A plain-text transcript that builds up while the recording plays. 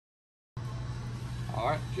All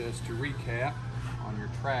right, just to recap on your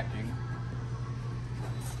tracking,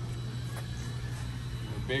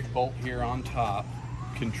 the big bolt here on top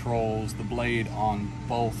controls the blade on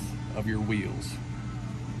both of your wheels.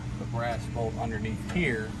 The brass bolt underneath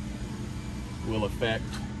here will affect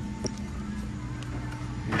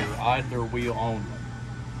your idler wheel only.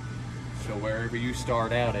 So wherever you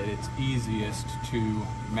start out at, it's easiest to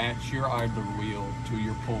match your idler wheel to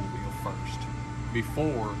your pull wheel first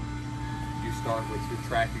before you start with your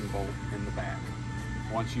tracking bolt in the back.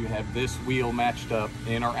 Once you have this wheel matched up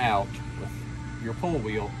in or out with your pull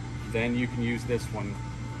wheel, then you can use this one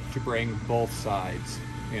to bring both sides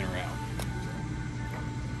in or out.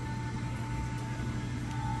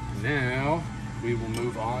 Now we will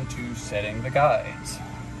move on to setting the guides.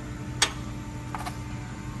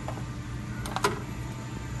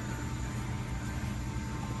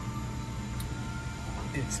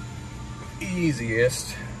 It's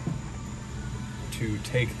easiest to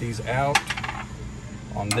take these out.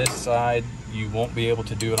 On this side, you won't be able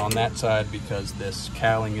to do it on that side because this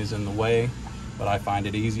cowling is in the way, but I find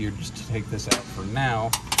it easier just to take this out for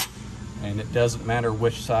now. And it doesn't matter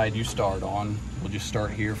which side you start on. We'll just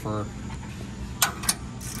start here for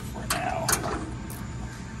now.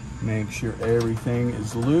 Make sure everything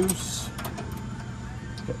is loose.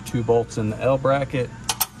 Got 2 bolts in the L bracket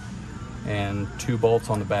and 2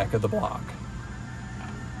 bolts on the back of the block.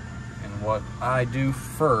 And what I do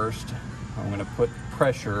first, I'm going to put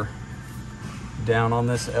pressure down on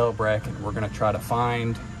this L bracket. We're going to try to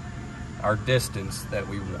find our distance that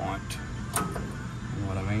we want. And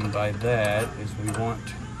what I mean by that is we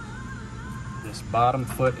want this bottom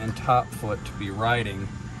foot and top foot to be riding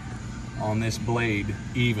on this blade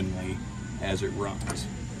evenly as it runs.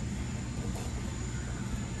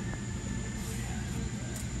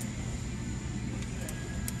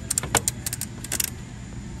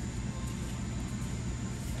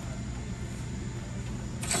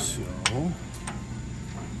 So,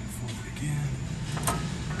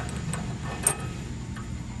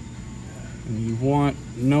 and you want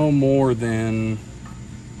no more than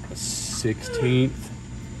a 1/16.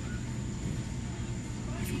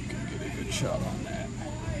 If you can get a good shot on that.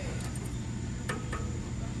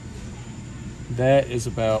 That is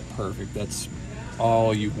about perfect. That's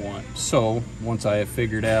all you want. So once I have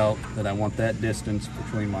figured out that I want that distance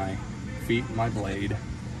between my feet and my blade,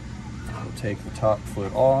 I'll take the top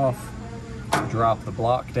foot off, drop the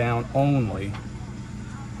block down only,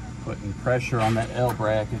 putting pressure on that L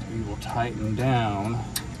bracket. We will tighten down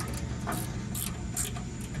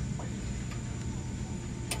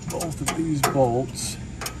both of these bolts.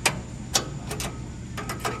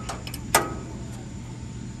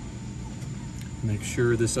 Make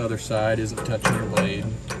sure this other side isn't touching your blade.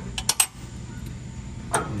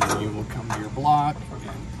 And then you will come to your block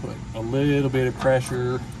and put a little bit of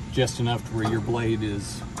pressure, just enough to where your blade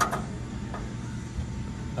is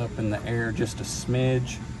up in the air just a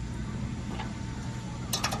smidge.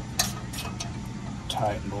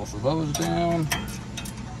 Tighten both of those down.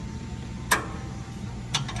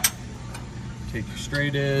 Take your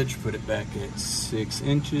straight edge, put it back at 6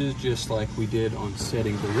 inches, just like we did on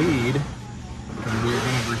setting the lead. And we're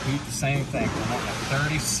going to repeat the same thing. We're wanting a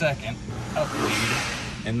 30-second up lead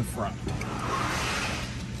in the front.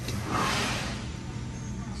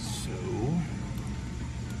 So,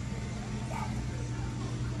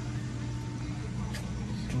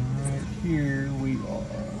 right here we are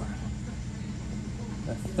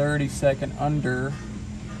a 30-second under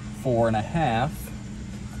 4.5.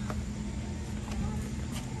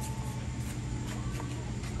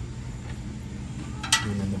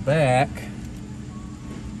 And in the back,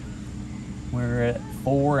 we're at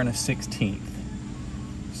 4 1/16.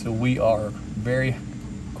 So we are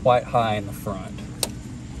quite high in the front.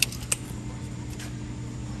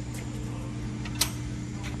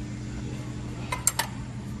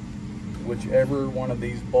 Whichever one of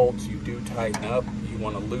these bolts you do tighten up, you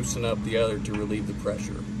want to loosen up the other to relieve the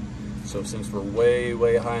pressure. So since we're way,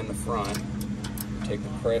 way high in the front, take the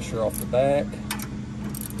pressure off the back,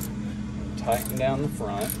 tighten down the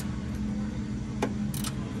front.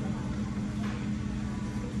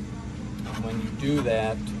 When you do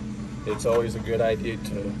that, it's always a good idea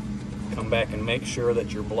to come back and make sure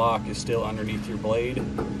that your block is still underneath your blade,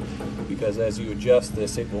 because as you adjust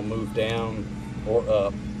this, it will move down or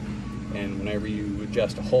up, and whenever you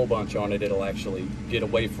adjust a whole bunch on it, it'll actually get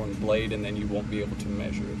away from the blade and then you won't be able to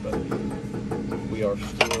measure it. But we are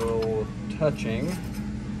still touching,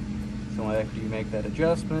 so after you make that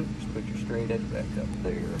adjustment, just put your straight edge back up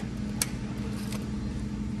there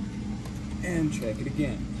and check it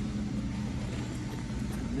again.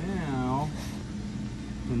 Now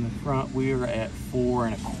In the front, we are at 4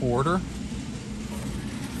 1/4.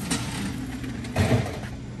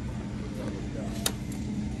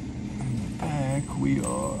 In the back, we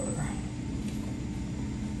are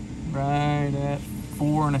right at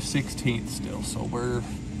 4 1/16 still. So we're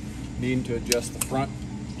needing to adjust the front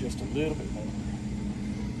just a little bit more.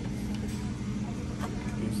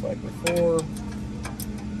 Just like before,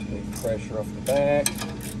 take pressure off the back,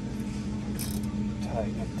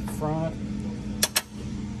 tighten up the front.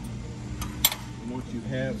 And once you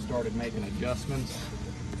have started making adjustments,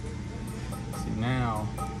 see now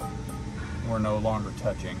we're no longer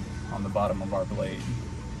touching on the bottom of our blade.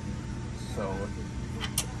 So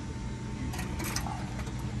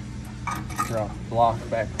drop the block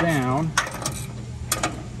back down.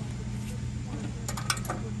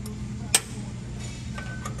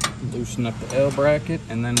 Loosen up the L bracket,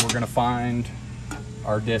 and then we're going to find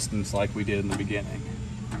our distance like we did in the beginning.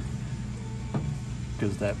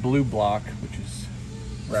 Because that blue block, which is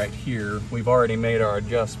right here, we've already made our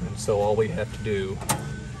adjustments, so all we have to do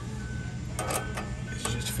is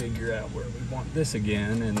just figure out where we want this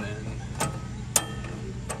again, and then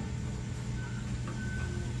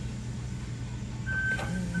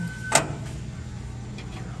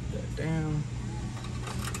drop that down.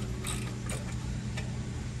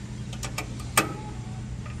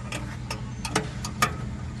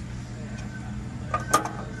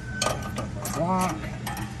 Block.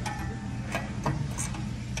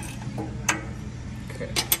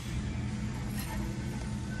 Okay.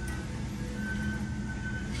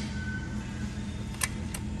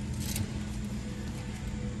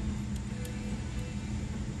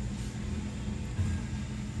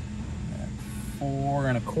 At 4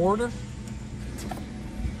 1/4.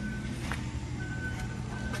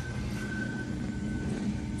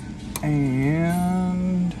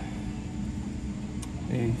 And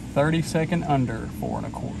a 32nd under 4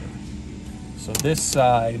 1/4. So this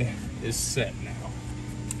side is set now.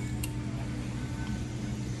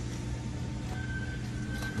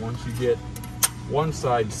 Once you get one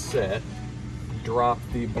side set, drop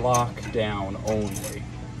the block down only.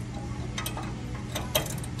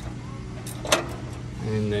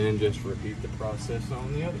 And then just repeat the process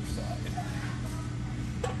on the other side.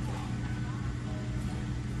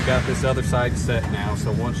 Got this other side set now,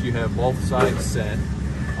 so once you have both sides set,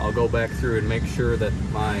 I'll go back through and make sure that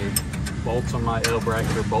my bolts on my L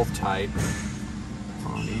bracket are both tight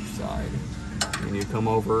on each side. And you come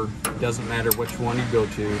over, doesn't matter which one you go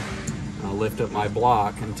to, I'll lift up my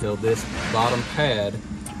block until this bottom pad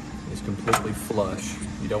is completely flush.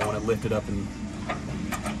 You don't want to lift it up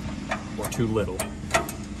or too little.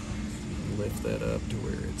 Lift that up to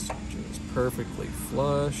where it's just perfectly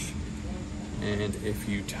flush. And if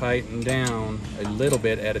you tighten down a little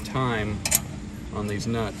bit at a time on these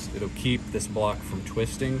nuts, it'll keep this block from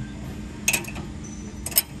twisting.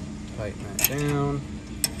 Tighten that down.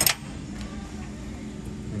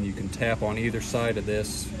 And you can tap on either side of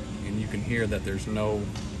this, and you can hear that there's no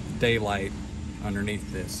daylight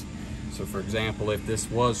underneath this. So for example, if this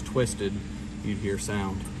was twisted, you'd hear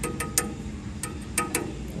sound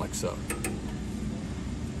like so.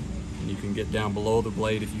 And you can get down below the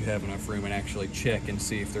blade if you have enough room and actually check and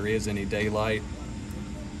see if there is any daylight.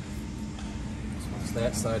 So once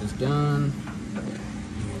that side is done,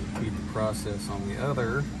 you repeat the process on the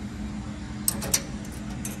other.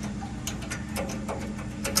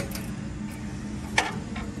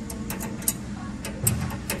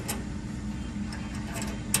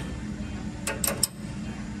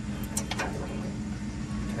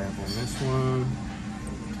 Tap on this one,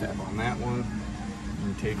 tap on that one.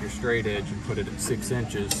 And take your straight edge and put it at 6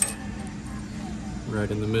 inches right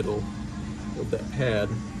in the middle of that pad,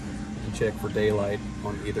 and check for daylight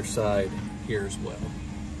on either side here as well.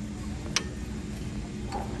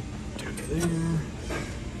 Do there.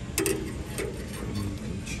 You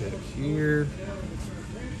can check here.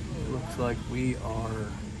 Looks like we are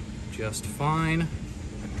just fine.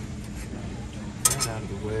 Get that out of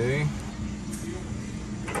the way.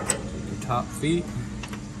 Take your top feet.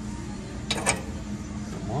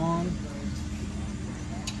 On.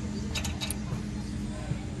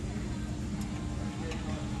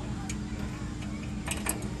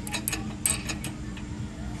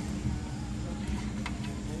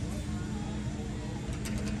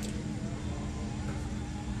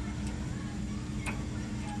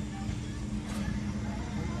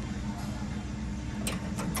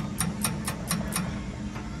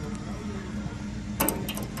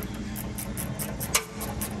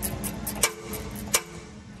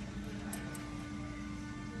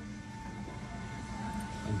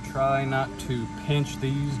 Try not to pinch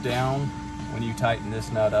these down when you tighten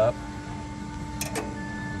this nut up.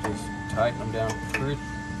 tighten them down pretty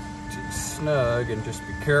snug, and just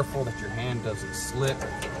be careful that your hand doesn't slip.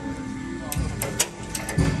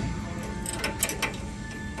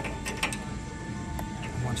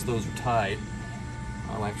 Once those are tight,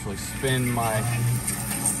 I'll actually spin my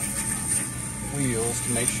wheels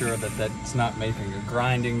to make sure that that's not making a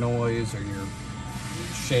grinding noise or you're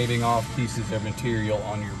shaving off pieces of material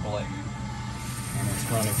on your blade. And it's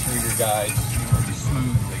running through your guides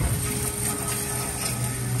smoothly.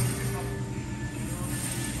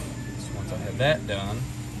 So once I have that done,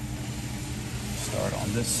 start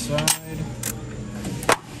on this side.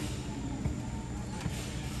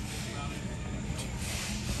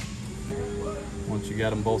 Once you got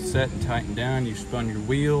them both set and tightened down, you spun your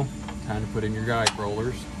wheel, time to put in your guide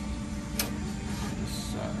rollers. This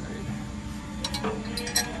side.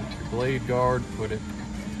 Take your blade guard, put it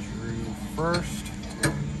through first.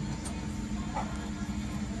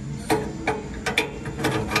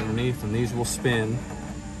 Underneath, and these will spin.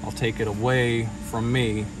 I'll take it away from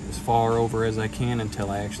me as far over as I can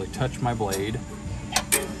until I actually touch my blade.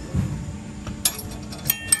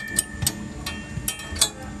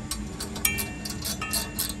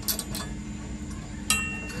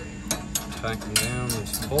 Tighten down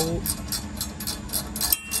this bolt.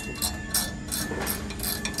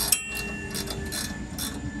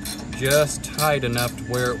 Just tight enough to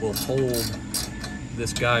where it will hold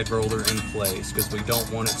this guide roller in place, because we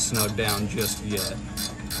don't want it snug down just yet.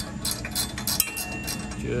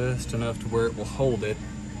 Just enough to where it will hold it.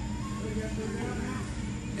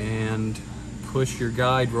 And push your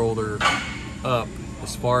guide roller up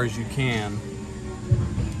as far as you can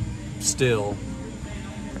still,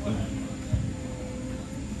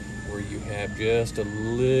 where you have just a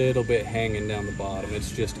little bit hanging down the bottom.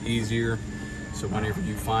 It's just easier, so whenever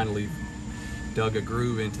you finally dug a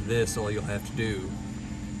groove into this, all you'll have to do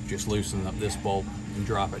is just loosen up this bolt and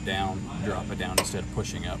drop it down instead of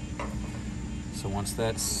pushing up. So once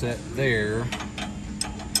that's set there,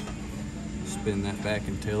 spin that back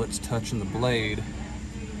until it's touching the blade,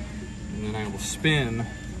 and then I will spin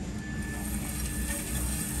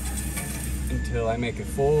until I make a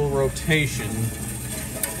full rotation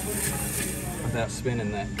without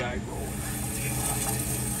spinning that guide roller.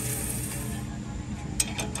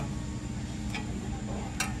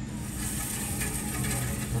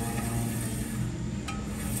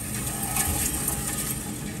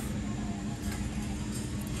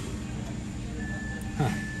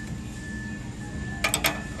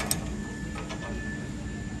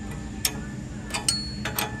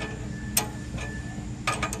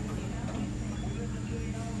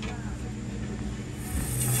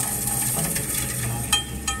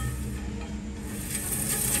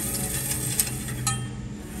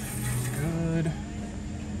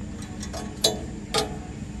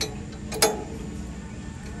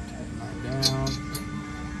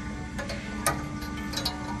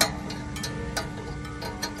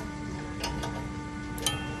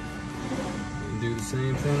 Do the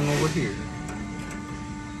same thing over here.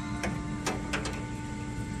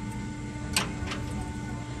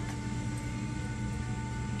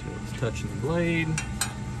 Until it's touching the blade.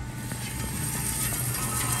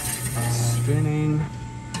 Spinning.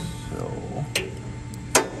 So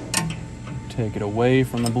take it away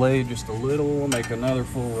from the blade just a little, make another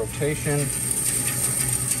full rotation.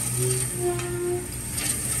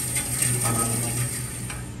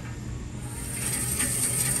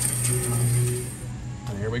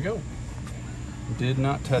 There we go. Did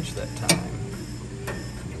not touch that time.